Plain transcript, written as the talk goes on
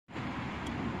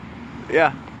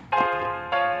Yeah.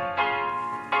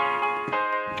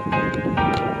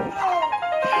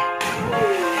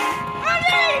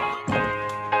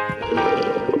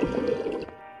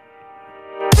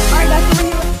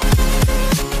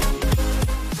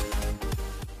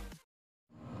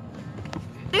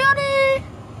 Leonie!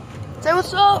 Say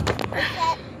what's up.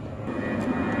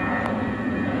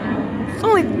 It's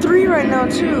only 3 right now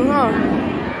too, huh?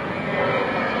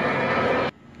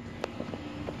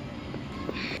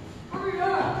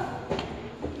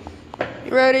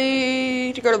 You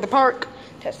ready to go to the park?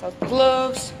 Test out the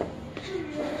gloves.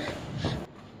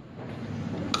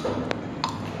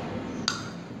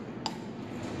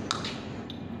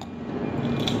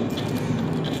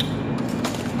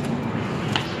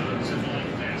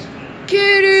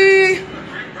 Kitty!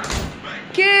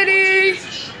 Kitty!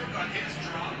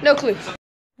 No clue.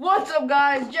 What's up,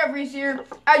 guys? Jeffrey's here.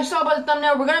 As you saw by the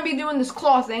thumbnail, we're gonna be doing this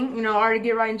claw thing. You know, I already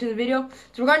get right into the video.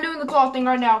 So we're gonna do the claw thing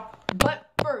right now. But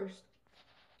first,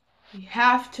 we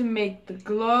have to make the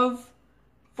glove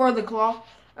for the claw.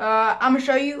 I'm gonna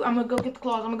show you. I'm gonna go get the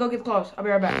claws. I'll be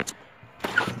right back.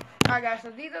 Alright, guys.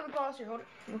 So these are the claws. Here, hold it.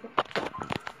 Okay.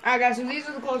 Alright, guys. So these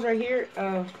are the claws right here.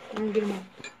 I'm gonna get them out.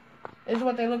 This is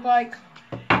what they look like.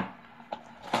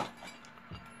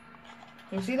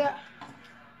 You see that?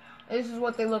 This is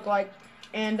what they look like.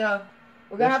 And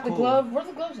we're gonna have the glove. Where's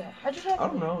the gloves at? I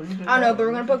don't know. I don't know, but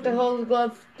we're gonna poke the hole of the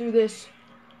glove through this.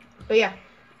 But yeah.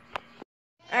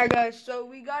 Alright, guys. So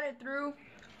we got it through.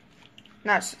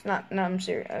 No, I'm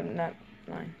serious. I'm not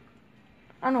lying.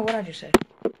 I don't know what I just said.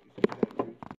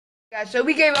 Guys, so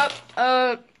we gave up.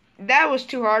 That was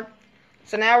too hard.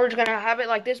 So now we're just gonna have it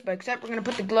like this, but except we're gonna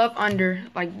put the glove under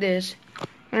like this.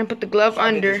 We're gonna put the glove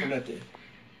under.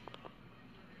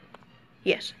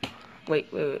 Yes.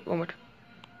 Wait, one more time.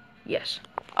 Yes.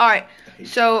 Alright.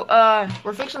 So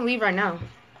we're fixing to leave right now.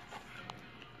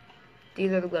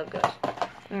 These are the gloves, guys.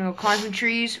 We're gonna go climb some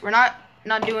trees. We're not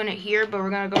doing it here, but we're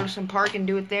gonna go to some park and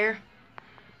do it there.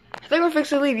 I think we're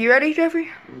fixing to leave. You ready,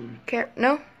 Jeffrey?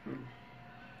 No?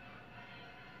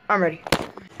 I'm ready.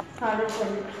 I'm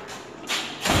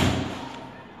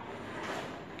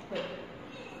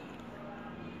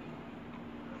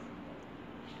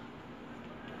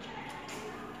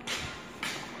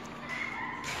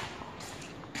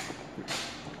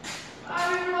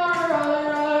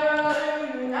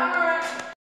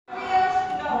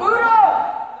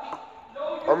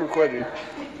recording.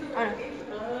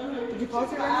 Did you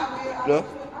pause it right now? No?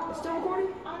 It's still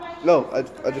recording? No, I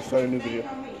just started a new video. So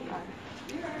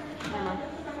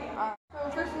we're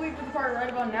supposed to leave to the park right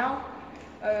about now.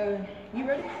 You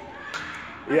ready?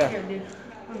 Yeah. I'm scared, dude.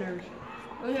 I'm nervous.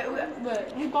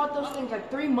 But we bought those things like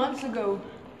 3 months ago.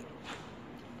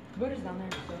 Buddha's down there,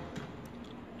 so.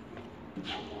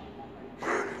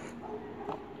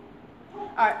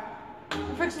 Alright.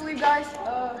 We're fixing to leave, guys.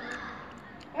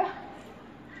 Yeah.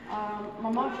 My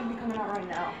mom should be coming out right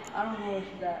now. I don't know where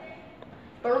she's at.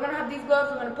 But we're gonna have these gloves.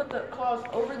 We're gonna put the claws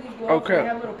over these gloves. Okay. They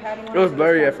have a little padding on It was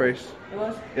blurry at first. It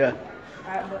was? Yeah.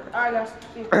 Alright, guys.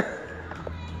 See you.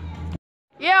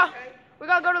 Yeah. We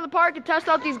gotta go to the park and test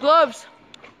out these gloves.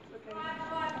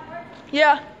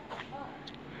 Yeah.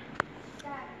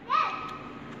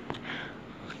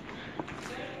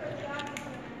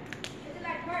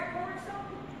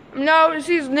 No, it's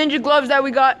these ninja gloves that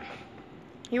we got.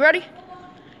 You ready?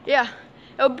 Yeah.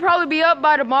 It'll probably be up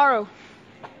by tomorrow.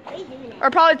 Or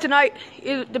probably tonight.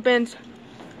 It depends.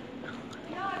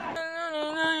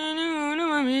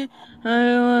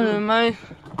 I'm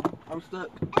stuck.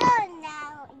 Oh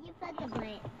no, you put the butt.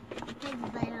 You put the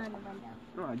butt on the window.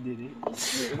 No, I didn't.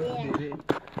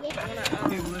 Yeah. I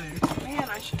didn't. Man,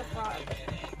 I should have brought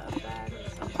a bag or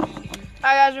something. Alright,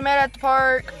 guys, we made it at the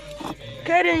park.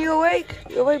 Kaden, you awake?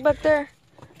 You awake back there?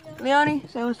 Leonie,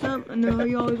 say what's up. I know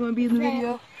you always want to be in the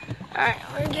video. Alright,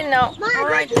 we're getting out.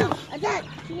 Alright.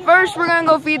 First, we're going to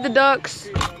go feed the ducks.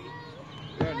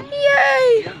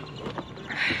 Yay!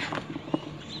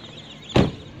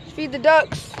 Feed the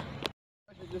ducks.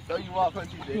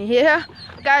 Yeah.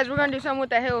 Guys, we're going to do something with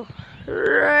that hill.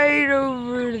 Right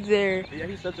over there. Yeah,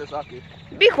 he's such a soccer.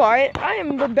 Be quiet. I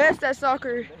am the best at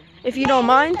soccer, if you don't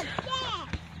mind.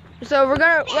 So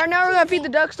right now we're gonna feed the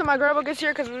ducks till my grandpa gets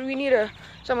here because we need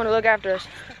someone to look after us.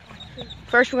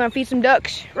 First, we're gonna feed some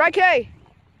ducks. Right, Kay?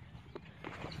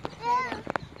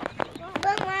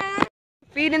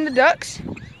 Feeding the ducks.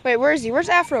 Wait, where is he? Where's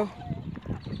Afro?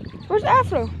 Where's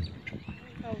Afro? Over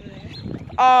there.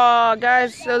 Oh,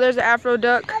 guys, so there's the Afro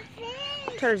duck.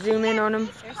 Try to zoom in on him.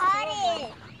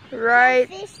 Right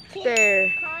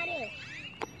there.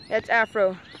 That's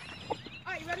Afro.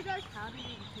 Alright, you ready, guys?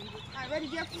 Alright, ready,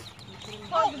 Jeffrey?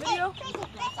 Pause the video.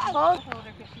 Pause.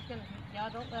 Yeah,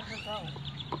 don't let her go.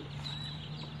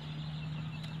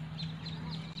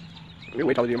 You're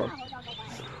way taller than your mom.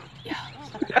 Yeah.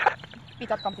 Beat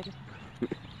up competition.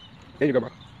 There you go, bro.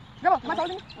 Grandma, am I taller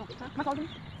than you? Am I taller than you?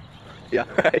 Yeah.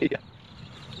 Yeah.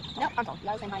 No, I'm tall. Yeah,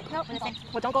 I was saying height. No,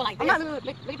 well, don't go like this. I'm not.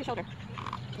 Look at your shoulder.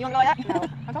 You want to go like that? No.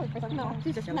 I'm taller. No,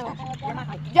 she's just jealous. No. You're my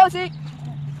height. Josie!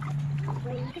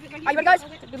 Are you ready, guys?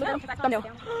 Thumbnail.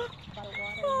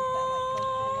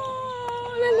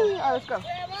 Lily. Alright, let's go.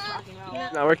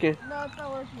 It's not working. No, it's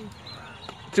not working.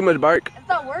 Too much bark. It's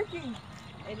not working.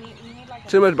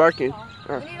 Too much barking.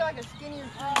 We need like a skinnier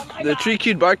tree. The tree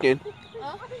keeps barking.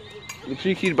 Huh? The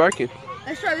tree keeps barking.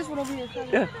 Let's try this one over here.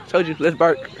 Yeah, told you. Let's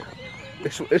bark.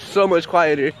 It's so much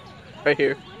quieter right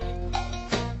here.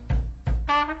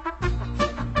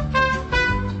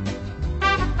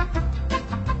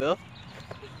 Well,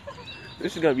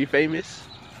 this is gonna be famous.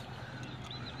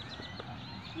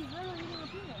 He's literally eating a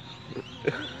peanut.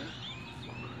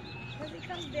 Because he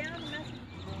comes down and messes.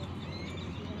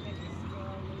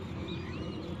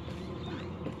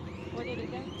 Where did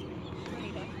it go?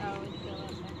 Oh, it's still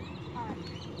up there. Alright.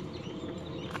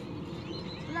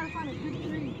 We gotta find a good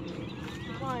tree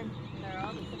to climb. They're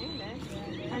all the same there.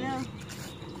 I know.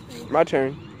 My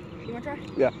turn. You wanna try?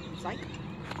 Yeah. Psych.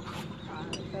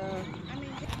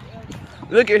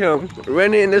 Look at him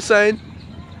running in the sun.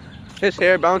 His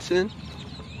hair bouncing.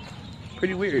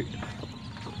 Pretty weird.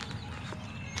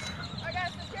 Alright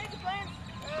guys, let's change the plans.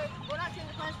 We're not changing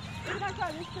the plans. We're gonna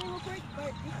try this thing real quick,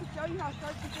 but just to show you how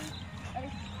sharp this is.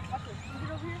 Ready? Watch this. You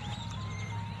get over here.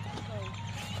 So,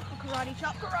 karate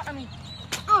chop.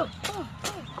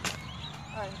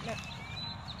 Alright, next.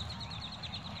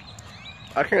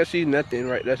 I can't see nothing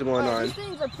right that's going on. These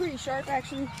things are pretty sharp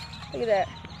actually. Look at that.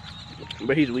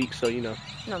 But he's weak, so you know.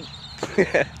 No.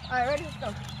 Alright, ready? Let's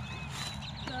go.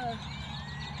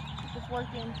 It's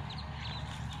working.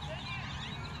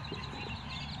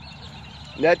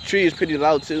 That tree is pretty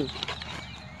loud too.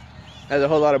 Has a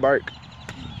whole lot of bark.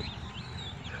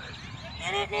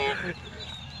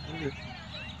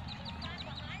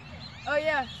 Oh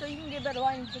yeah, so you can get better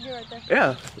lighting. So get right there.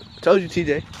 Yeah, told you,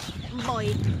 TJ.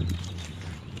 Boy.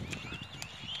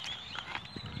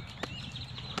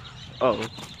 Oh.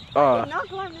 Not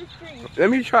climb this tree. Let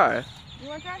me try. You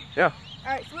want to try? Yeah.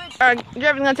 Alright, switch. Alright,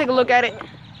 Jeff's gonna take a look at it.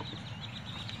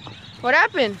 What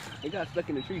happened? It got stuck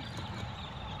in the tree.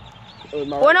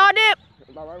 One all dip.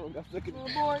 My right one got stuck in the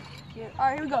tree. Yeah.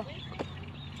 Alright, here we go.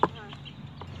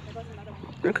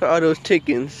 Look at all those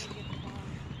chickens.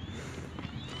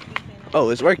 Oh,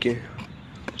 it's working.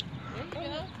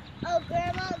 Oh,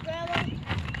 Grandma.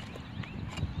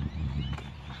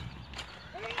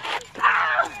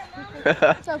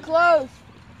 So close.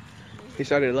 He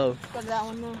started low. Go to that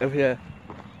one now. Oh, yeah.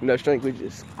 No strength, we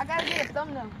just. I gotta get a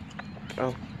thumbnail.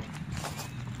 Oh.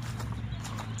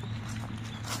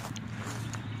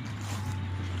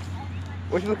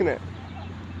 What you looking at?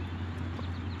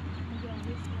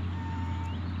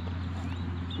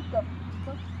 Go.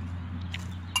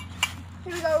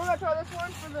 Here we go. We're gonna try this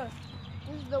one for the.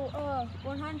 This is the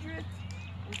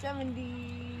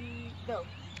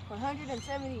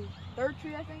 173rd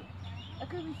tree, I think. I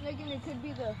could be mistaken. It could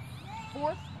be the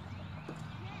 4th.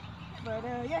 But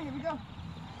yeah, here we go.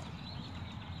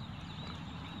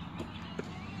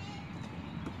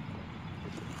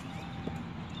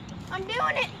 I'm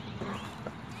doing it.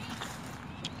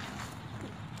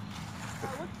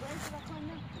 What branch did I climb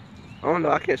now? I don't know.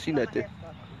 I can't see nothing.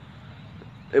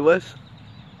 It was?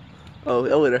 Oh,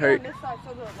 that would have hurt. On this side,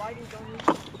 so the lighting's on me.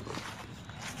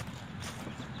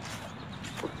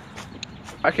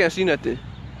 I can't see nothing.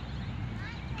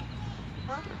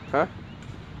 Huh?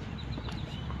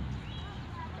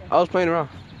 I was playing around.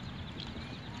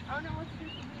 I don't know what to do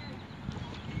from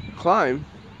here. Climb.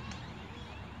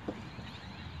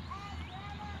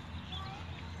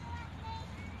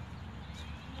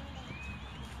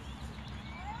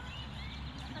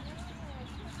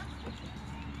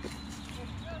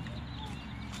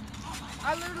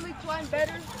 I literally climb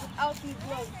better without these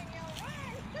ropes.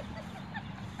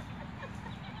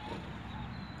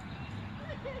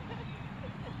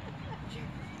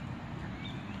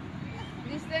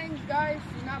 These things, guys,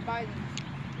 do not buy these.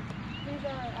 These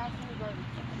are absolute garbage.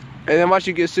 And then watch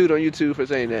you get sued on YouTube for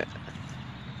saying that.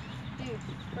 Dude,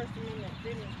 First Amendment,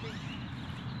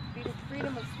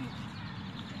 freedom of speech.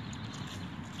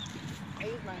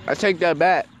 I take that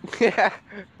back. I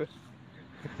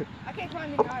can't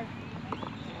climb any higher.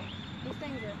 These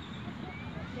things are.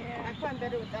 Yeah, I climb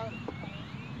better without.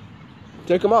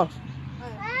 Take them off.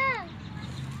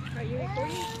 Are you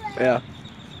recording? Yeah.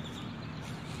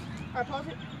 Alright, pause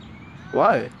it.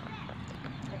 Why?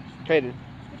 Hayden,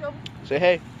 Switch over. say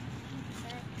hey.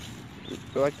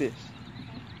 Go like this.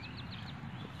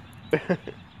 I'm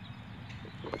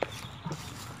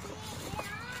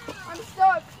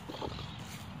stuck.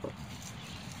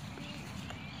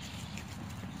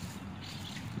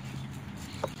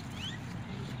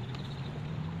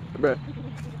 Bruh.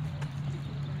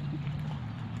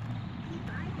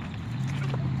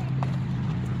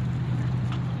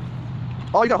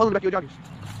 Oh, you got holes in the back of your joggers.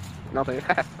 No, I'm playing.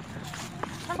 I'm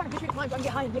trying to get mine so I can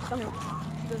get high and take thumbnail.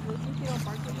 Does the CC on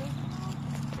park video?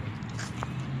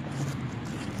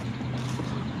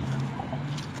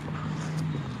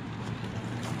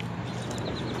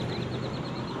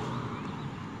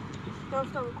 Don't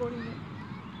stop recording it.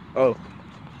 Oh.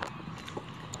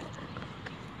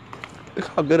 Look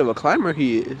how good of a climber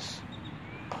he is.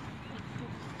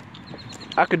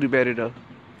 I could do better though.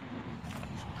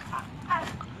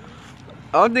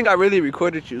 I don't think I really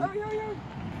recorded you. Hurry, hurry, hurry.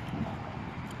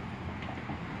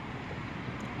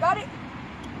 Got it?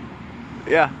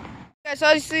 Yeah. Yeah, so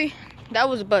as you see, that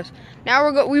was a bus.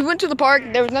 Now we went to the park.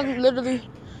 There was nothing, literally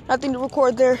nothing to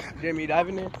record there. Jeremy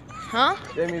diving in? Huh?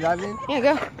 Jeremy diving in? Yeah,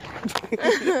 go.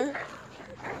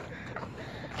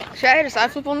 Should I hit a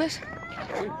side flip on this?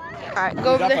 Alright,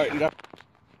 go over there.